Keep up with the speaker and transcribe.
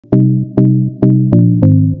Hi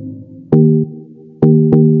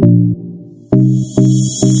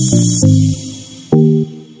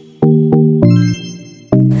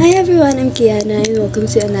everyone, I'm Keanna and welcome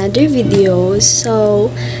to another video.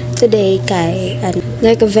 So today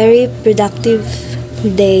like a very productive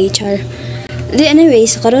day, char.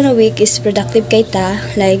 Anyways, Corona week is productive kay ta.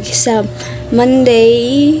 Like sa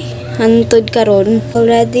Monday hantod karon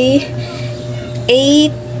already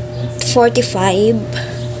 8:45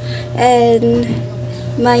 and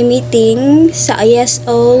my meeting sa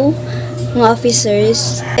ISO mga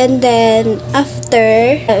officers, and then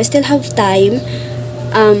after I still have time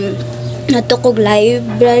nato kog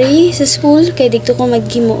library sa school kay dito ko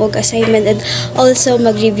maghimo og assignment and also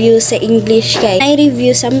mag-review sa English kay I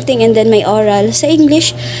review something and then may oral sa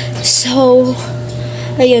English. So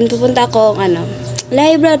ayun, pupunta ako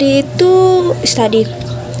library to study.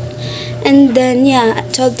 And then yeah,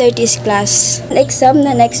 12:30 is class. Exam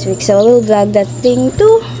na next week, so I will vlog that thing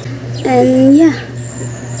too. And yeah,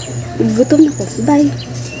 gutom na ko. Bye.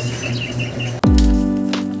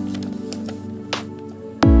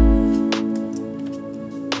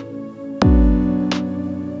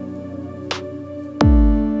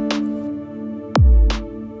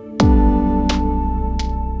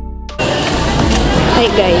 Hi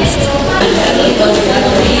guys.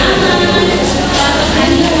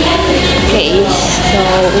 Okay, so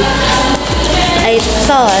I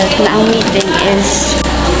thought na ang meeting is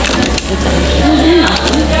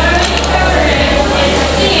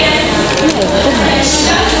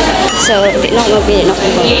so di na ako mabili na ko.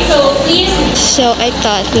 So I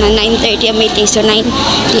thought na 9:30 ang meeting, so 9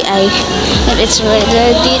 DI and it's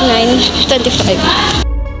already 9:25.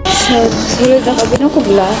 So sulod ako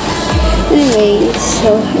binukubla. Anyway,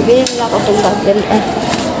 so ibili na ako kung bagel.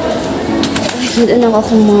 Doon ako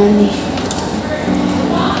kung money.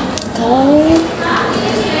 Okay,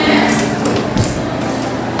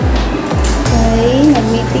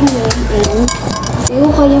 nag-meeting yun. And hindi ko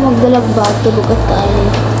kaya magdalag ba? Tulog at kain.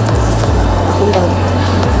 Akong bag.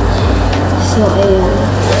 So, ayun.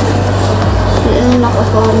 Doon ako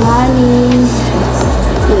kung money.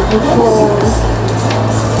 Nag-phone.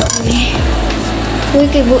 Uy,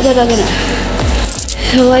 kay buo talaga na.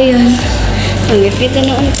 So, ayun. Nag-ipita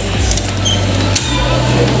noon.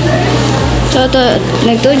 So,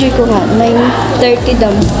 nag-tojoy ko nga, 9:30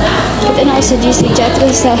 dam. Kita na ako sa GC, chatro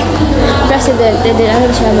sa president, and then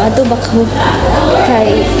ano siya, maatubak ko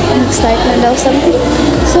kay start na daw something.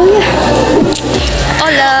 So, yeah.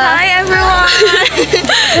 Hola! Hi everyone!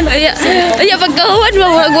 Ay, pagkahuan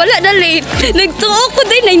mo, wala na late. Nagtuo ko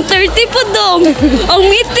din, 9:30 po dong.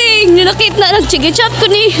 Ang meeting, ninakit na, nag-chige-chat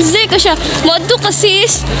ko ni Zek, siya, mato ka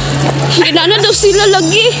sis. Ginana daw sila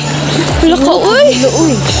lagi. Wala ka, uy.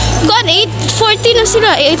 Kuan, 8:40 na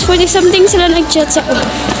sila. 8:40 something sila nag-chat sa ko.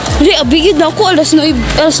 Hindi, abigid na ako. Alas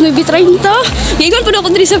 9:30. Ngayon pa na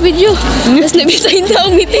ako dito sa video. Alas 9:30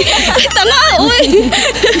 ang meeting. Tanga, uy.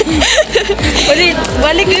 Balik.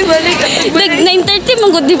 9:30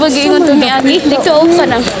 manggod di ba gayon to miagi. Dito ako ka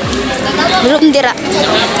na. Belum dira.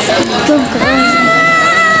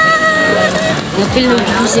 Napil nung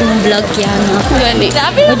kasi mong vlog Keanna. Gani.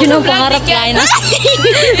 Medyo nang pangarap kain na.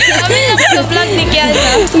 Sabi na sa vlog ni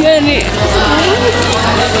Keanna. Gani.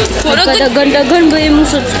 Dagan-dagan ba yung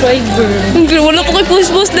subscriber? Wala ko kay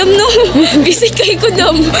post dam no. Busy kay ko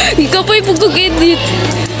dam. Ikaw pa yung pag-edit.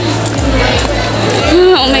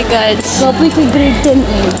 Oh my God. Kapoy ko grade 10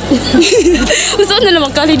 eh. Gusto na naman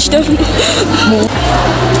college daw.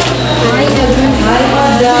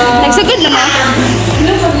 Nagsagad na mo?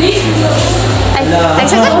 Ay,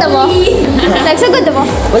 nagsagad na mo? Nagsagad na mo?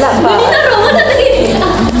 Wala pa.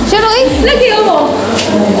 Sure, oy. Lagi mo.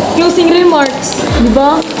 Closing remarks.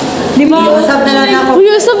 Diba? Usap na lang ako.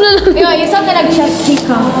 Usap na lang. Usap na lang siya.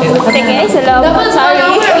 Chika. Sige, salamat. Sorry.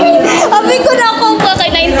 Abi ko na ako pa kay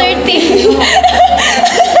 9:30.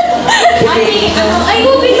 Ay,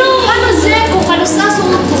 ko binong Zek ko kalos na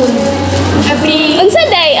sumutun. Unsa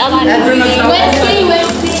day ang Wednesday.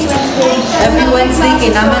 Every Wednesday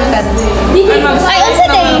kinaman ka. Ay, unsa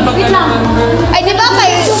day? Wait lang. Ay, di ba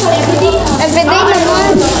kay everyday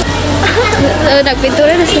naman.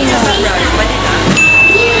 Nagpintura na sila.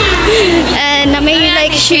 And na may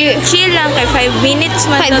like Chill lang kay 5 minutes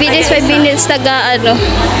man. 5 minutes taga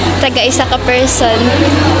isa ka person.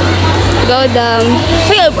 Go down.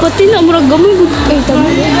 Ay, pati na murag gamay. Ay, tama.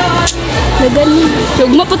 Nagani.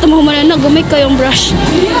 Lugma pa tamaw man na gamay kayong brush.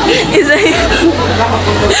 Isa.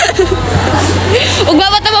 Ugma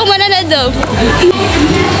pa tamaw man na daw.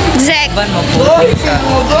 Zek.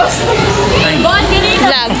 Bon dili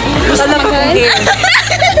Vlog. Sala ko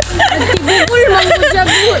Bukul man ko siya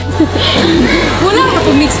good. Wala ka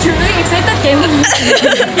to mixture na excited kayo.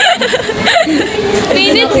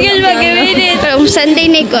 Minutes yun mag-minutes. Sunday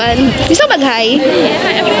ni Kuan. Gusto mag-hi?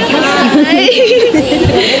 Hi.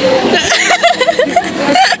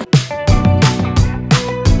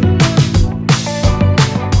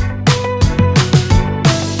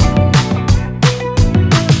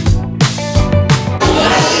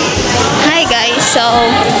 Hi guys, so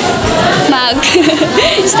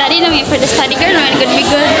mag-study namin for the study girl naman. Gonna be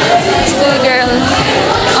good school girl.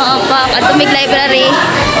 Atomic library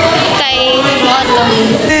kay Motong.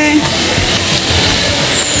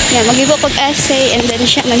 Yeah, mag-iba pag-essay and then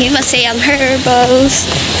siya maghima sa ang herbals.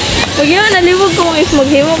 Mag-iwa nalibog ko if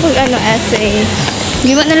mag-iwa pag essay.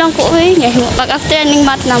 Giba na lang ko eh. Pag after aning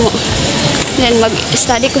math na mo. Then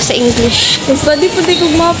mag-study ko sa English. Study po di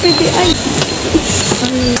kong mapit ay.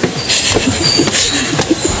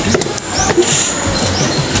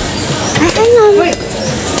 Wait.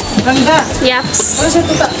 Ganda. Yaps. Ano siya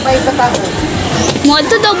tuta? May katako. Mo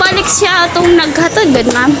to daw balik siya atong naghatod gud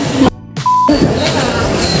ma'am.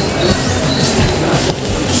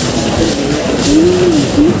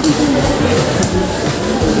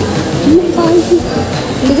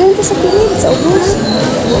 Bigyan ka sa pilit, sa ubos.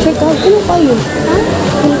 Check out, ano kayo? Ha?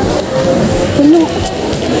 Ano?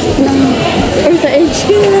 Or sa edge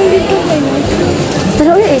ka na lang dito kayo.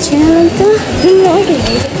 Pero or edge ka na lang ito. Ano, okay.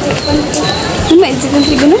 May edge ng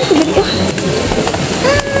trigo na ito.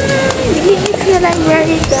 It's na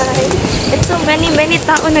library, guys. It's so many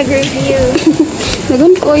tao nag-review.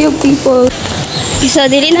 Nagun ko yung people. So,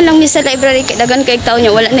 dili na lang mi sa library kay dagan kay tao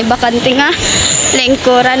niya. Wala na bakante nga.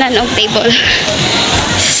 Lengkoranan og table.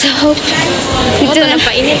 So, ito na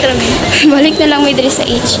Painit rami. balik na lang may diri sa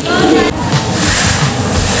H.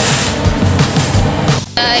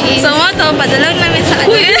 So mo to, padalang namin sa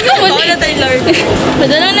ano. Wala tayo Lord.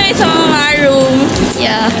 Padalang namin sa mga room.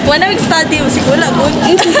 Yeah. Wala mag-study, sigula good.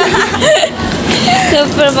 So,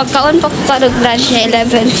 pero magkaon pa ko karog lunch niya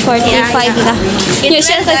 11:45 na. Yung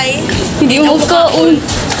siya sa... Hindi mo kaon.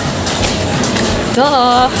 Go.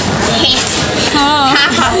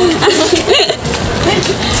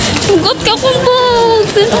 Hugot ka kung bog.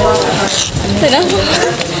 Tanaw.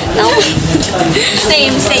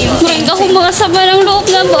 Same. Maring ka kung mga sama ng loob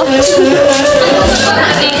na ba?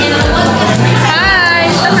 Hi!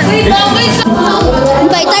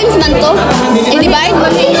 By times man to? I-divide?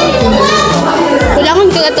 Kulangan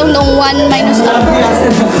ka katong nung 1 minus 2.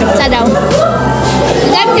 Sa daw?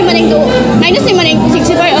 Times di maning 2. Minus di maning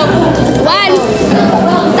 64 o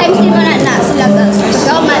 1. Times di maning na sila ka.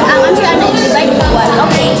 So, ang siya na i-divide ko 1.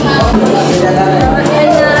 Okay.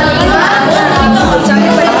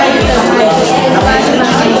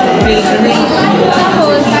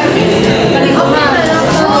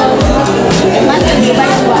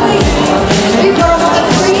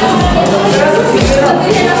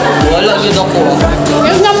 Wala yun ako.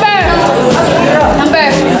 Yung number.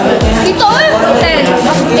 Dito eh. 10. A,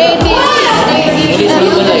 B,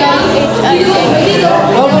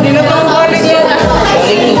 Oh, hindi na pa ang balik yun.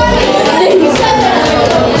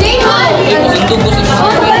 Ito ko sa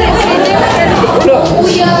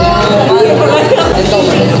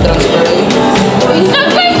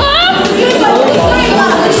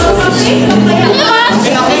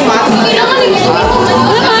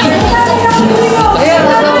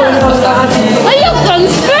Ayaw,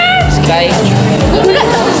 transfer! Sky.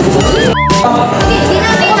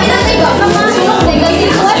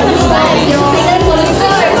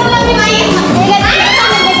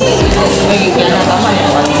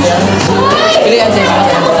 Pilihan sa'yo.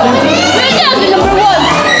 Number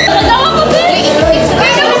 1. Natawa ko, Bill.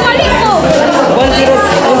 Kaya mo balik ko.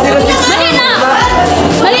 106. Mali na.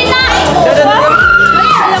 Mali na.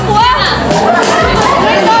 Alam ko ah.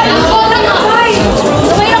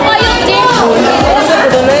 Sabay na kayo, Jim.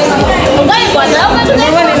 Sabay, wala ka doon.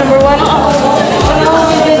 Number one.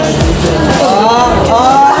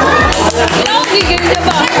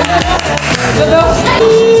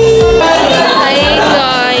 Hi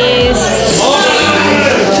guys.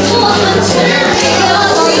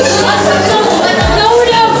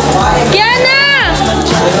 Keanna!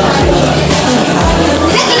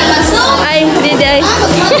 Ay, hindi ay.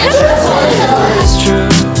 It's true.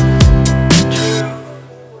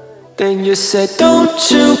 Then you said, don't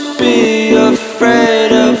you be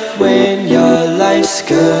afraid of when your life's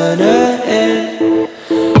gonna end.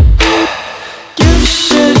 You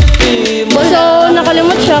should be more. So,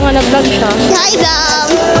 nakalimot siya nga nag-vlog siya. Hi, Dam!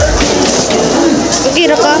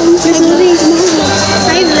 Kira ka?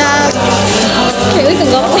 Hi, vlog! Ay, uy,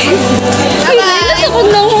 kagak ko. Ay, nailas ako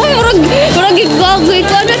na mo. Urag igagay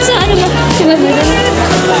ko. Ano sa ano ba?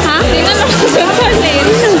 Ha? Tingnan mo sa palit.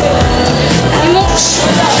 Imo.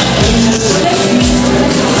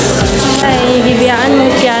 Ay, bibiyaan mo,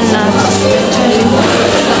 Keanna.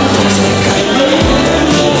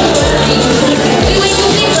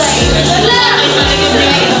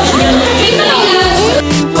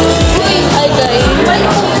 Hi guys.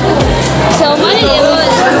 So,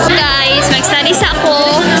 guys, mag-study sa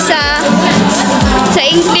ako sa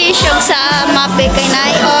English o sa MAPE kay na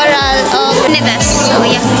oral o nitas. So,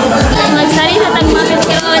 yeah. Mag-study sa tag-MAPE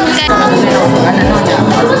yun.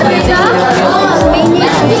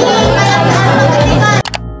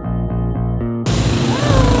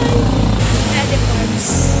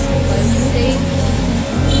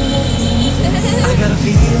 I got a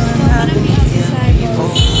feeling I've been here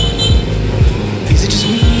before. Is it just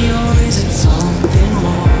me or is it something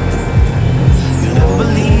more? You'll never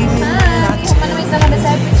believe me when I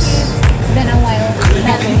tell you this. Been a while. Could it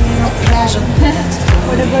be pain or pleasure? That's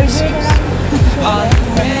For the burger na lang. Are you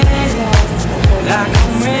ready? Like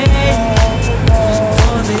I'm ready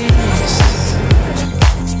for this.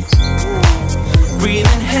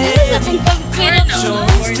 Breathing heavy, show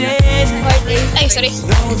steady. Ay, sorry.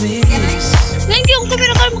 Know this. Hindi yung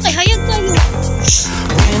camera ka mo kay hayag ka.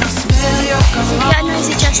 When I smell your cologne, Yan na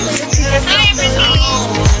si Justin. Hi, everything.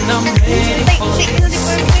 and I'm ready for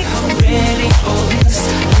this. I'm ready for this.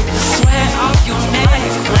 Get the sweat off your neck.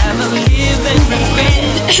 Rather live than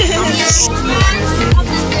regret. I'm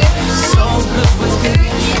so good with it.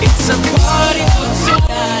 It's a party for two.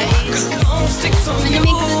 Cologne sticks on you.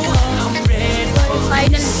 I'm ready for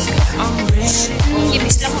this. I'm ready for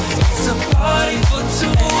Gimis lang. It's a party for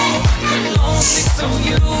two. Cologne sticks on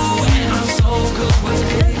you. And I'm so good with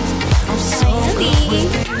it. I'm so good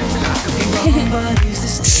with it. I could be wrong, but is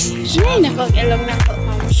this stage? Ay, nako, alam na ko.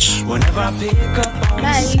 Whenever I pick up on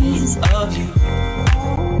the scenes of you,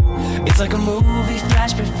 it's like a movie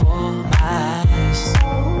flash before my eyes.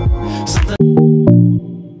 Something